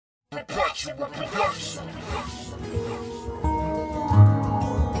It's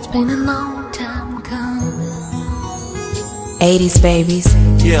been a long time coming. 80s babies.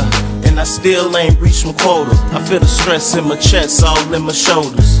 Yeah, and I still ain't reached my quota. I feel the stress in my chest, all in my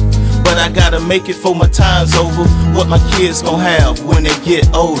shoulders. But I gotta make it for my time's over. What my kids gon' have when they get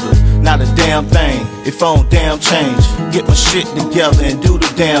older? Not a damn thing, if I don't damn change. Get my shit together and do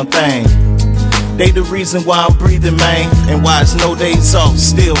the damn thing. They the reason why I'm breathing, man, and why it's no days off,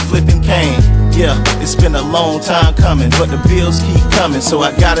 still flipping cane. Yeah, it's been a long time coming, but the bills keep coming, so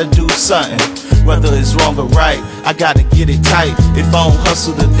I gotta do something. Whether it's wrong or right, I gotta get it tight. If I don't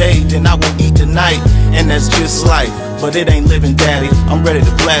hustle today, then I won't eat tonight. And that's just life, but it ain't living, daddy. I'm ready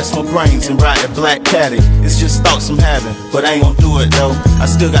to blast my brains and ride a black caddy. It's just thoughts I'm having, but I ain't gon' do it though. I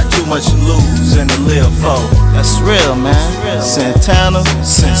still got too much to lose and to live for. That's real, man. Santana,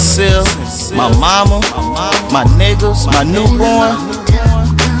 Sincere, my mama, my niggas, my newborn.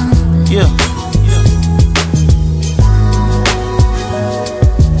 Yeah.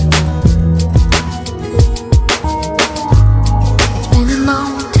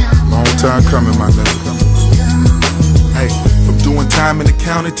 Time coming, my nigga. Hey, from doing time in the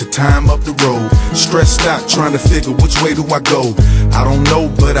county to time up the road. Stressed out trying to figure which way do I go. I don't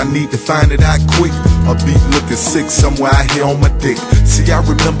know, but I need to find it out quick. A beat looking sick somewhere out here on my dick. See, I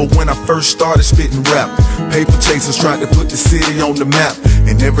remember when I first started spitting rap. Paper chasers tried to put the city on the map,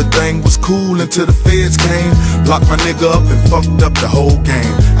 and everything was cool until the feds came. Locked my nigga up and fucked up the whole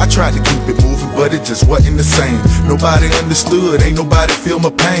game. I tried to keep it moving, but it just wasn't the same. Nobody understood, ain't nobody feel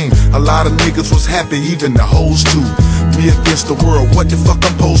my pain. A lot of niggas was happy, even the hoes too. Me against the world, what the fuck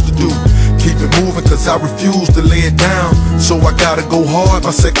I'm supposed to do? Keep it moving, cause I refuse to lay it down. So I gotta go hard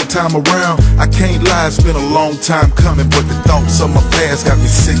my second time around. I can't lie, it's been a long time coming, but the thoughts of my past got me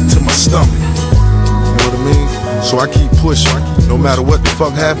sick to my stomach. You know what I mean? So I keep pushing, no matter what the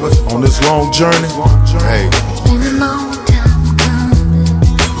fuck happens on this long journey. Hey, It's been a long time coming.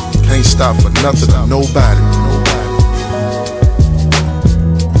 can't stop for nothing or nobody.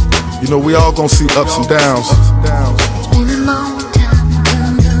 You know, we all gonna see ups and downs, It's been a long time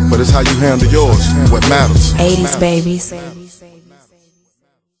coming. but it's how you handle yours what matters. 80s babies.